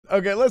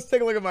Okay, let's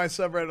take a look at my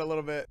subreddit a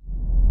little bit.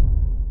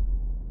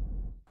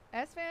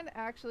 Esfand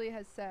actually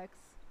has sex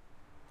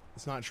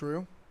It's not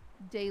true.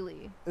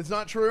 daily It's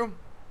not true.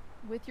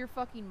 with your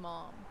fucking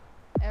mom.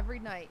 Every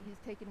night he's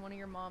taking one of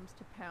your moms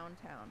to Pound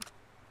Town.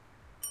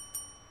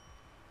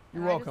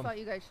 You're And welcome. I just thought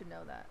you guys should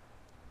know that.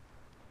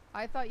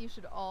 I thought you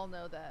should all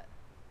know that.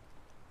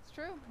 It's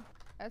true.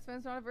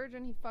 Esfand's not a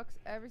virgin. He fucks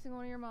every single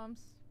one of your moms.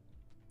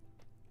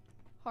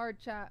 Hard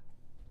chat.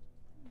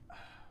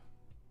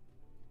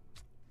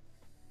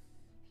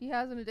 He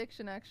has an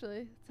addiction,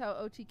 actually. That's how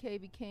OTK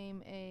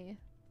became a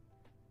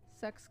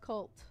sex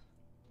cult.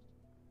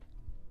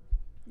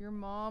 Your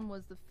mom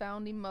was the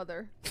founding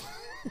mother.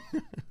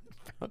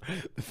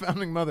 The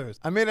founding mothers.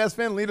 I made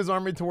Esfand lead his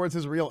army towards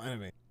his real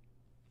enemy.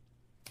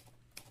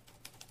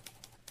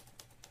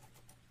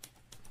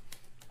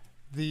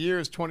 The year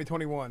is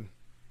 2021.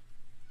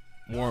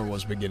 War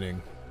was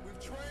beginning. We've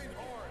trained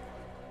hard.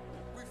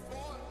 We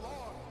fought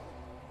long.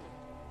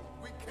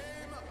 We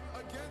came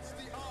against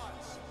the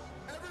odds.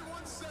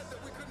 Everyone said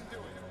that we couldn't do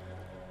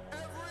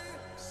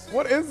it.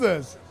 What is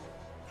this?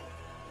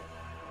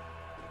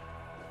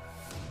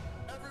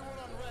 Everyone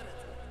on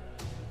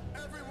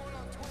Reddit. Everyone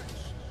on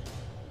Twitch.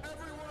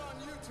 Everyone on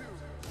YouTube.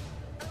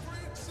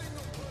 Every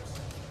single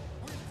person.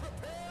 We've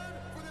prepared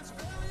for this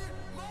very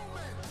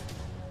moment.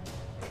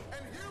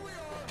 And here we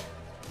are.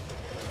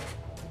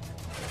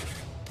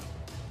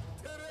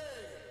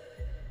 Today.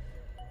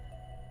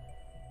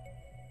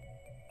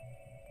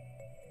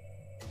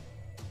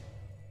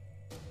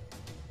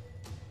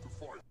 To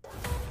fight.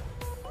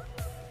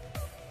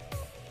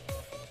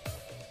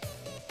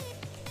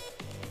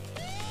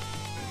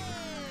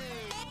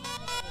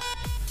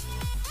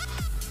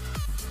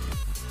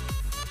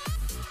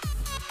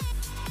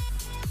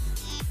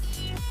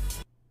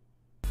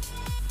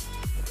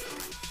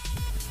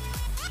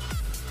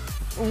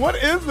 What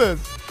is this?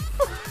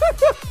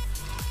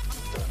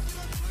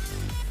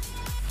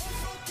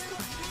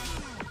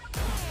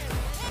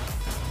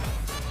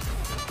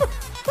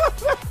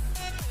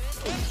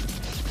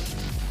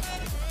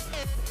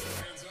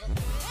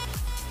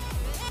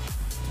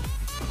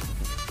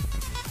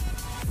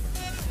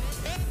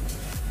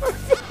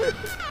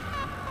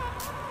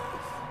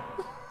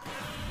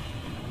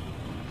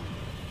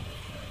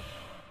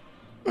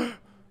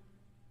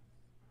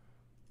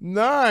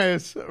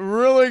 Nice.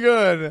 Really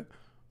good.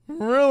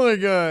 Really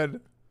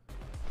good.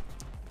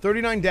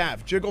 39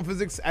 DAV. Jiggle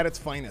physics at its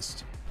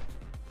finest.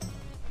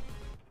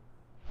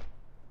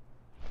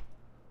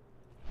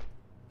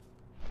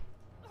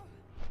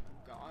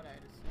 God,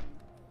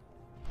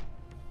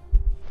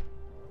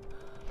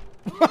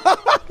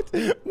 I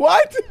had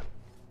What?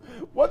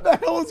 What the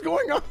hell is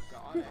going on?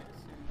 God,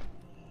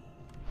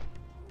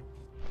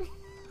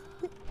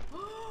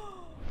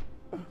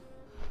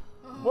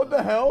 What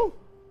the hell?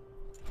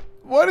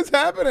 What is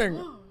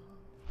happening?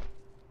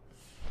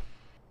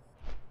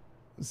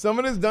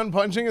 Someone is done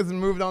punching us and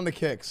moved on to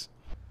kicks.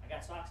 I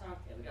got socks on.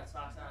 Yeah, we got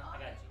socks on. I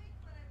got you.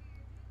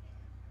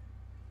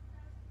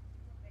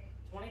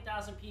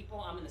 20,000 people.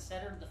 I'm in the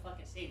center of the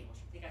fucking stadium. What,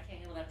 you think I can't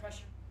handle that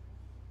pressure?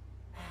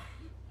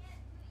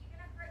 You're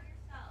gonna hurt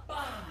yourself.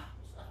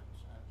 What's up?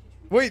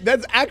 Wait,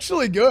 that's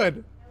actually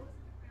good.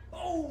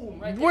 Boom!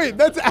 Right there. Wait,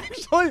 that's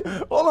actually,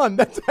 hold on,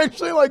 that's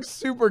actually like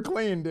super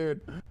clean, dude.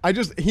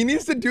 He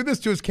needs to do this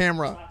to his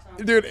camera.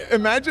 Dude,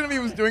 imagine if he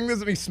was doing this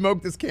and he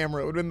smoked his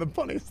camera. It would have been the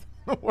funniest thing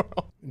in the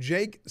world.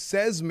 Jake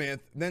says myth,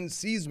 then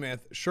sees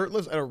myth,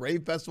 shirtless at a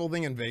rave festival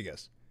thing in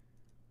Vegas.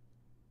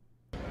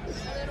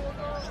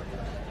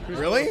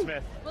 Really?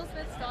 Will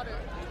Smith's daughter.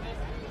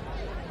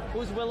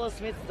 Who's Willow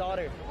Smith's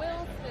daughter?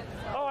 Will Smith's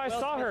daughter. Oh, I Will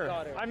saw Smith's her.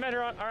 daughter. I met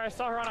her on, or I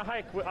saw her on a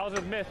hike. I was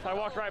with Myth. I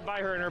walked right by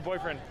her and her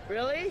boyfriend.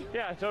 Really?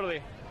 Yeah,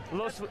 totally.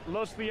 Los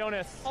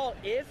Leones. Oh,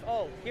 here's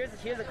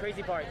the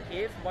crazy part.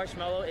 If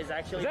Marshmallow is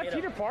actually Is that made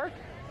Peter of, Park?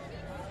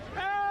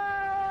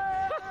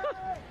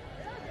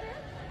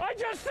 I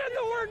just said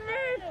the word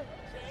Myth.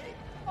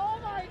 Oh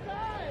my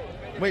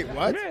God! Wait,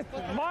 what? Myth.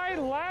 My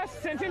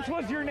last sentence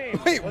was your name.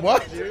 Wait,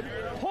 what?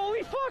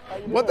 Holy fuck!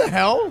 What the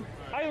hell?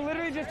 I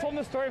literally just told him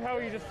the story of how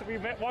we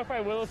walked by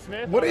Willow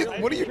Smith. What are I you- was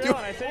what are you chill, doing?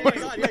 and I said, What "Oh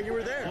is- my God, yeah, you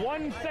were there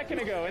 1 second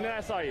ago, and then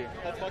I saw you.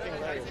 That's fucking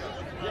hilarious.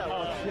 Yeah.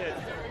 Oh shit.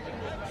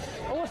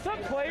 Oh, what's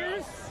up,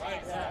 players?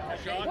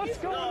 What's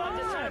going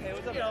on?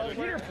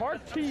 Peter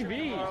Park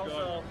TV.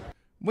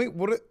 Wait,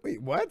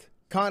 what?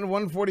 Con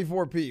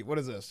 144p. What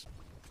is this?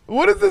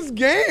 What is this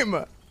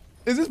game?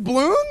 Is this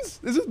balloons?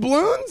 Is this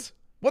balloons?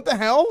 What the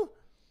hell?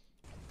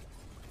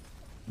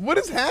 What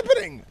is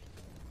happening?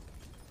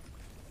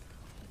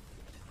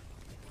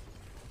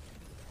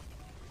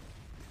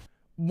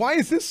 Why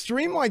is this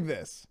stream like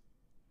this?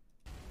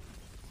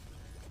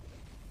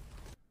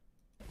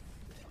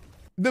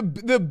 The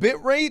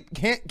bit rate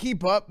can't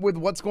keep up with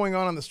what's going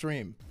on the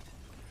stream.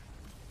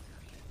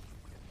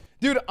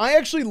 Dude, I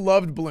actually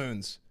loved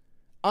balloons.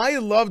 I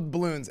loved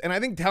balloons, and I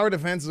think tower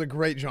defense is a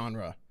great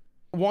genre.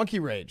 Wonky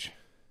Rage.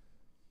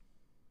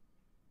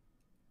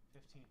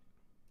 15,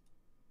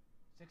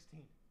 16,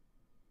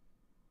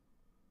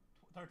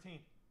 13,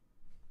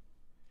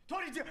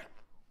 22.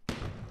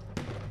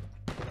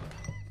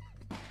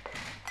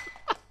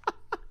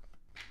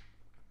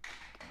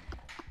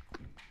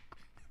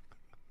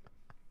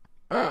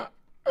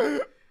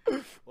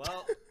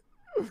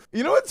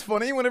 You know what's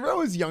funny? Whenever I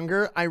was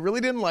younger, I really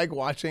didn't like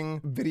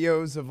watching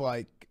videos of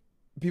like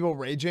people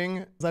raging.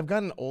 As I've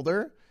gotten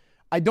older,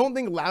 I don't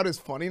think loud is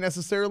funny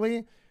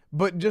necessarily,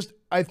 but just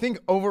I think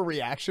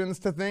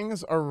overreactions to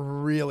things are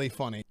really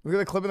funny. Look at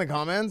the clip in the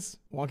comments.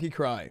 Wonky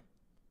cry.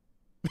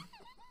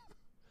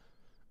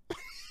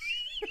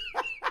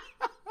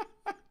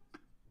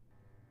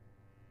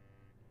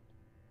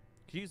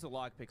 Could use the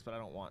log picks, but I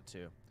don't want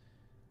to.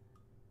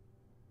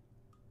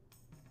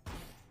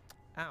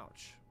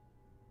 Ouch.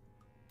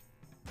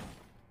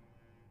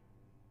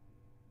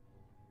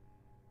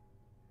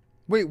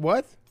 Wait,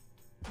 what?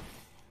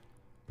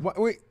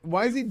 Wait,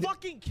 why is he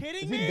Fucking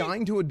kidding me? Is he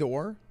dying to a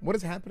door? What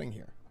is happening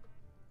here?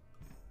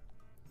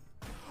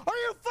 Are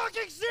you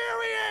fucking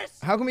serious?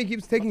 How come he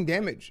keeps taking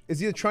damage? Is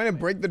he trying to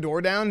break the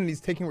door down and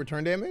he's taking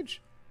return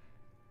damage?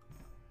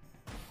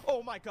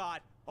 Oh my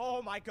god.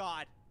 Oh my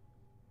god.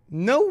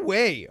 No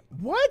way.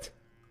 What?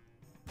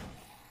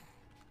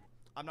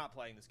 I'm not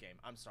playing this game.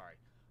 I'm sorry.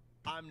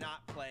 I'm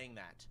not playing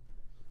that.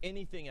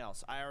 Anything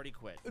else, I already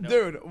quit. Nope.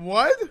 Dude,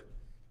 what?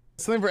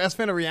 Something for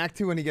Esfand to react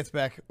to when he gets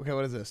back. Okay,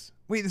 what is this?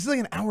 Wait, this is like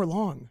an hour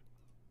long.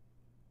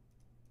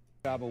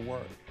 Job of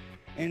work.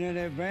 And in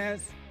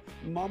advance,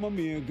 Mama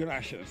Mia,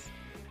 gracias.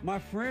 My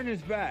friend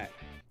is back.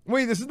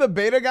 Wait, this is the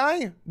beta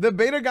guy? The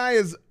beta guy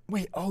is...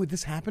 Wait, oh,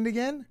 this happened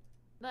again?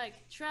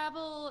 Like,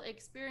 travel,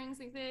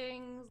 experiencing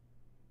things.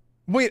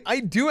 Wait, I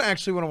do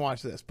actually want to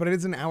watch this, but it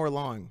is an hour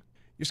long.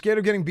 You're scared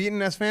of getting beaten,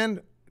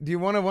 Esfand? Do you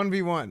want a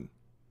 1v1?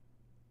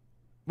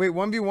 Wait,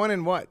 1v1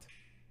 in what?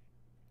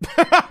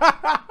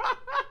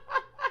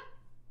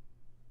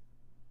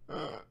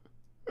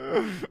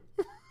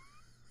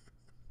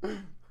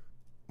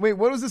 Wait,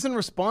 what was this in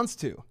response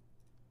to?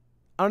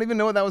 I don't even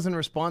know what that was in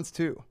response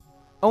to.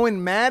 Oh,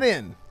 in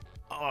Madden.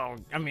 Oh,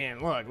 I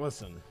mean, look,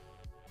 listen.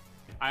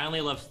 I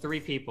only love 3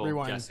 people,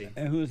 Rewind. Jesse.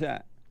 And who's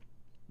that?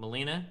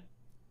 Melina,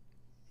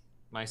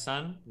 my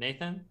son,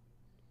 Nathan,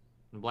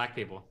 and black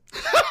people.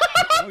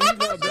 Oh, you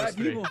love black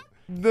people?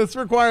 This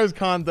requires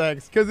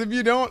context, because if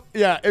you don't,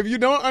 if you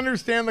don't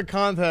understand the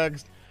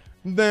context,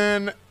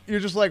 then you're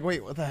just like,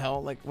 wait, what the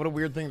hell? Like, what a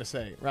weird thing to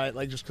say, right?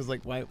 Like, just because,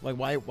 like,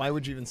 why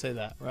would you even say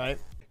that, right?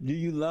 Do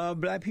you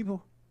love black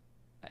people?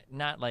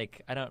 Not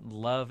like I don't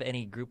love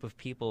any group of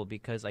people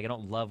because like I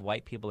don't love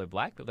white people or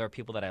black people. There are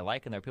people that I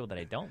like and there are people that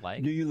I don't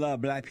like. Do you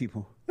love black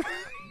people?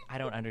 I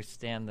don't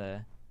understand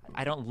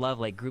I don't love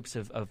like groups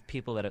of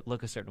people that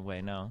look a certain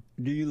way, no.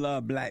 Do you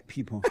love black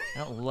people? I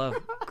don't love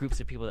groups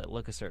of people that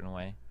look a certain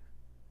way.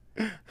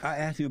 I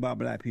asked you about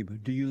black people.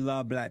 Do you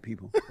love black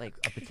people? Like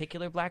a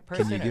particular black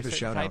person? Can you give or a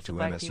shout out to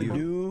black MSU? people?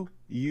 Do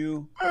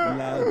you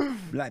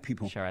love black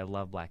people? Sure, I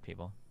love black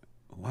people.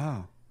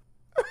 Wow.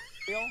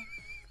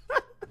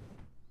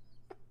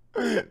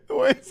 The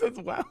way it says,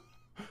 wow.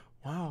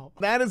 Wow.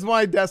 That is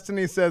why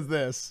Destiny says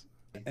this.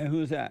 And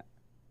who's that?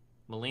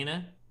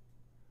 Melina,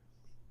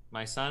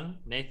 my son,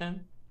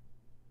 Nathan,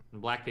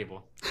 and black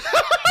people.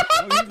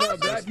 Oh, you love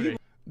black people?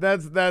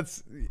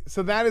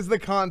 So that is the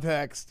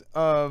context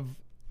of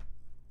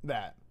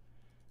that.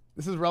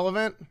 This is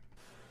relevant.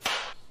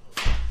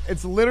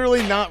 It's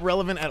literally not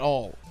relevant at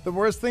all. The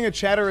worst thing a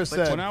chatter has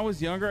said. When I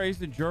was younger, I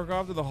used to jerk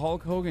off to the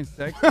Hulk Hogan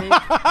sex tape.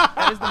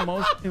 That is the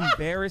most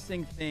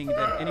embarrassing thing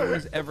that anyone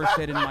has ever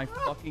said in my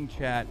fucking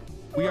chat.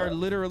 We are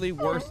literally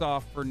worse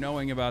off for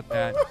knowing about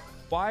that.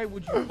 Why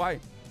would you? Why?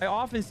 I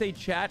often say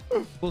chat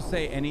will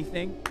say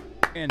anything,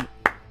 and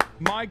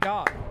my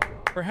God,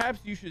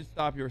 perhaps you should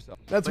stop yourself.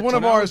 That's one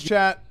of ours,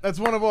 chat. That's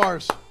one of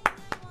ours.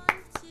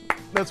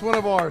 That's one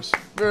of ours.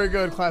 Very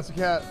good, Classic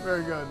Cat.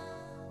 Very good.